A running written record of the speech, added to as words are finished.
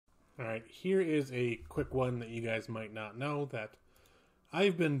Alright, here is a quick one that you guys might not know that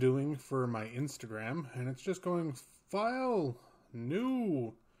I've been doing for my Instagram, and it's just going File,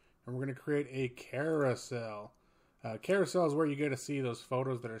 New, and we're going to create a carousel. Carousel is where you get to see those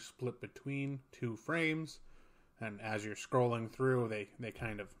photos that are split between two frames, and as you're scrolling through, they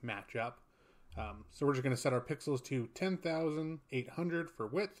kind of match up. So we're just going to set our pixels to 10,800 for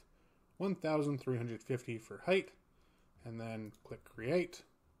width, 1,350 for height, and then click Create.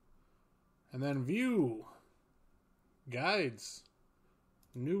 And then View, Guides,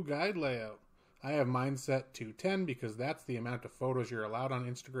 New Guide Layout. I have mine set to 10 because that's the amount of photos you're allowed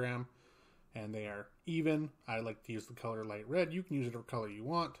on Instagram, and they are even. I like to use the color light red. You can use whatever color you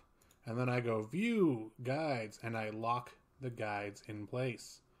want. And then I go View, Guides, and I lock the guides in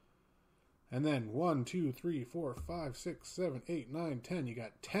place. And then 1, 2, 3, 4, 5, 6, 7, 8, 9, 10. You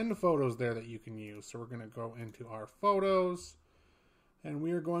got 10 photos there that you can use. So we're going to go into our photos, and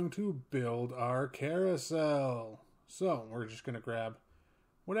we are going to build our carousel. So we're just going to grab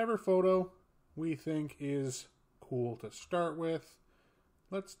whatever photo we think is cool to start with.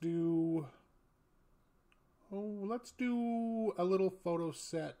 Let's do a little photo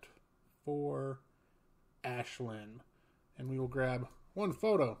set for Ashlyn. And we will grab one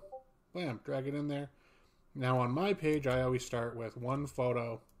photo. Bam, drag it in there. Now on my page, I always start with one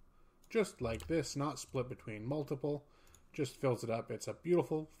photo, just like this, not split between multiple. Just fills it up. It's a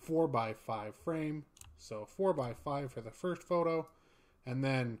beautiful 4x5 frame. So 4x5 for the first photo. And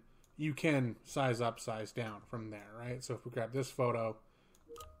then you can size up, size down from there, right? So if we grab this photo,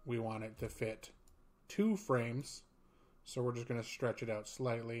 we want it to fit 2 frames. So we're just going to stretch it out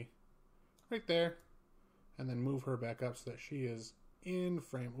slightly right there. And then move her back up so that she is in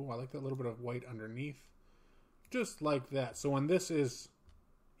frame. Ooh, I like that little bit of white underneath. Just like that. So when this is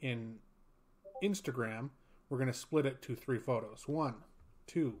in Instagram, we're going to split it to 3 photos. 1,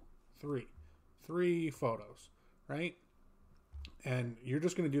 2, 3. 3 photos, right? And you're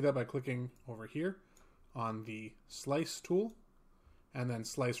just going to do that by clicking over here on the slice tool and then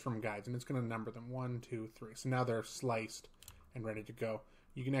slice from guides. And it's going to number them 1, 2, 3. So now they're sliced and ready to go.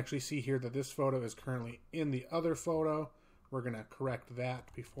 You can actually see here that this photo is currently in the other photo. We're going to correct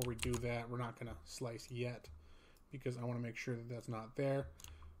that. Before we do that, we're not going to slice yet because I want to make sure that that's not there.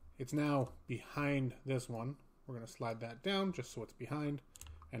 It's now behind this one. We're going to slide that down just so it's behind.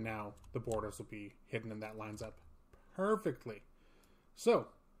 And now the borders will be hidden and that lines up perfectly. So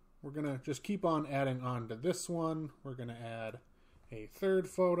we're going to just keep on adding on to this one. We're going to add a third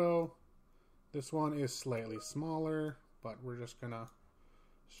photo. This one is slightly smaller, but we're just going to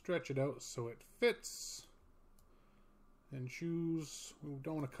stretch it out so it fits. And choose, we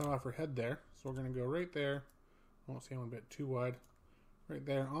don't want to cut off her head there, so we're going to go right there. I won't say one bit too wide. Right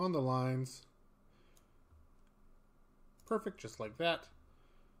there on the lines. Perfect, just like that.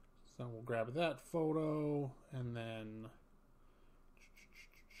 So we'll grab that photo, and then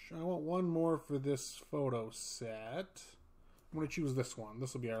I want one more for this photo set. I'm going to choose this one.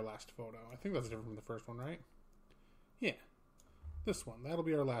 This will be our last photo. I think that's different from the first one, right? Yeah, this one. That'll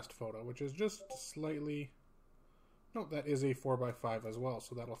be our last photo, which is just slightly... No, that is a 4x5 as well,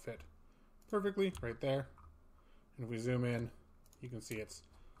 so that'll fit perfectly right there. And if we zoom in, you can see it's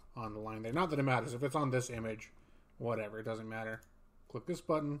on the line there. Not that it matters. If it's on this image, whatever, it doesn't matter. Click this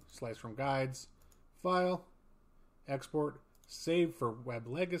button, slice from guides, file, export, save for web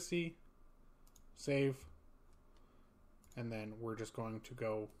legacy, save, and then we're just going to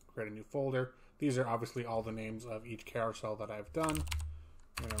go create a new folder. These are obviously all the names of each carousel that I've done.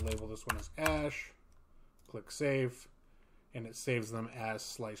 I'm going to label this one as Ash. Click Save, and it saves them as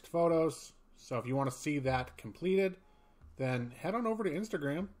sliced photos. So if you want to see that completed, then head on over to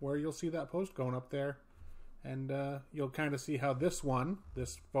Instagram where you'll see that post going up there, and you'll kind of see how this one,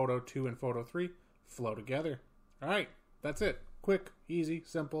 this photo 2 and photo 3, flow together. All right, that's it. Quick, easy,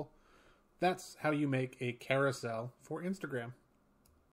 simple. That's how you make a carousel for Instagram.